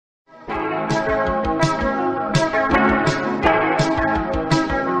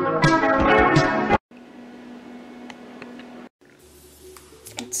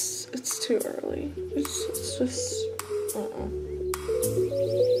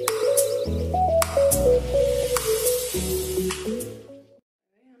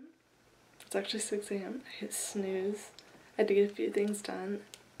actually 6 a.m. I hit snooze. I had to get a few things done,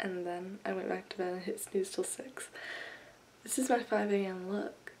 and then I went back to bed and hit snooze till 6. This is my 5 a.m.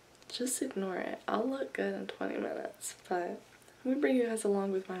 look. Just ignore it. I'll look good in 20 minutes, but I'm gonna bring you guys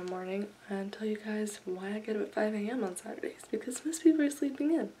along with my morning and tell you guys why I get up at 5 a.m. on Saturdays, because most people are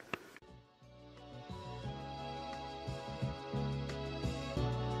sleeping in.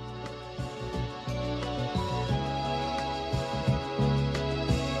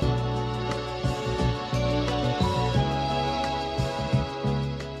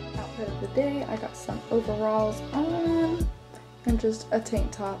 Day I got some overalls on and just a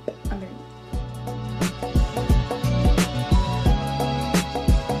tank top underneath.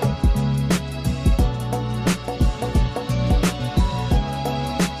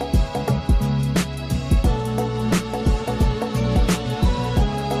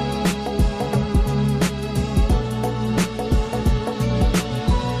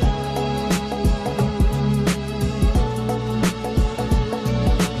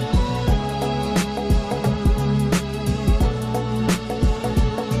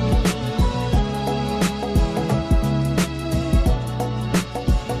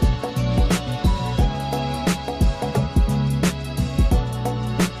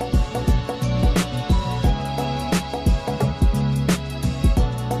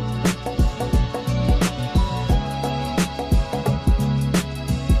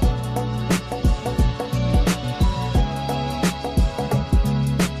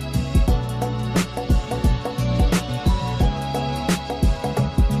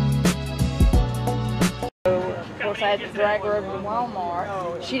 I had to drag her over to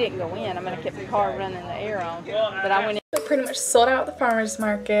Walmart. She didn't go in. I mean, I kept the car running the air on. But I went in. I pretty much sold out the farmer's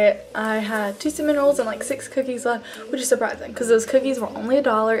market. I had 2 cinnamon rolls and like 6 cookies left, which is surprising because those cookies were only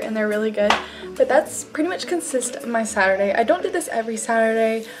 $1 and they're really good. But that's pretty much consists of my Saturday. I don't do this every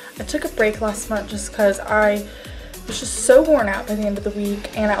Saturday. I took a break last month just because I was just so worn out by the end of the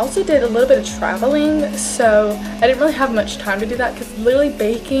week, and I also did a little bit of traveling, so I didn't really have much time to do that because literally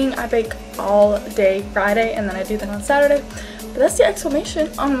baking, I bake all day Friday and then I do that on Saturday. But that's the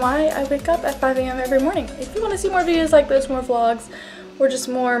explanation on why I wake up at 5 a.m. every morning. If you want to see more videos like this, more vlogs, or just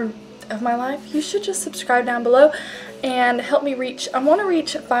more of my life, you should just subscribe down below and help me reach, I want to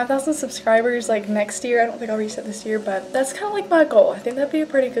reach 5,000 subscribers like next year. I don't think I'll reach that this year, but that's kind of like my goal. I think that'd be a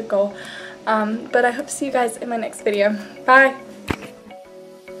pretty good goal. But I hope to see you guys in my next video. Bye!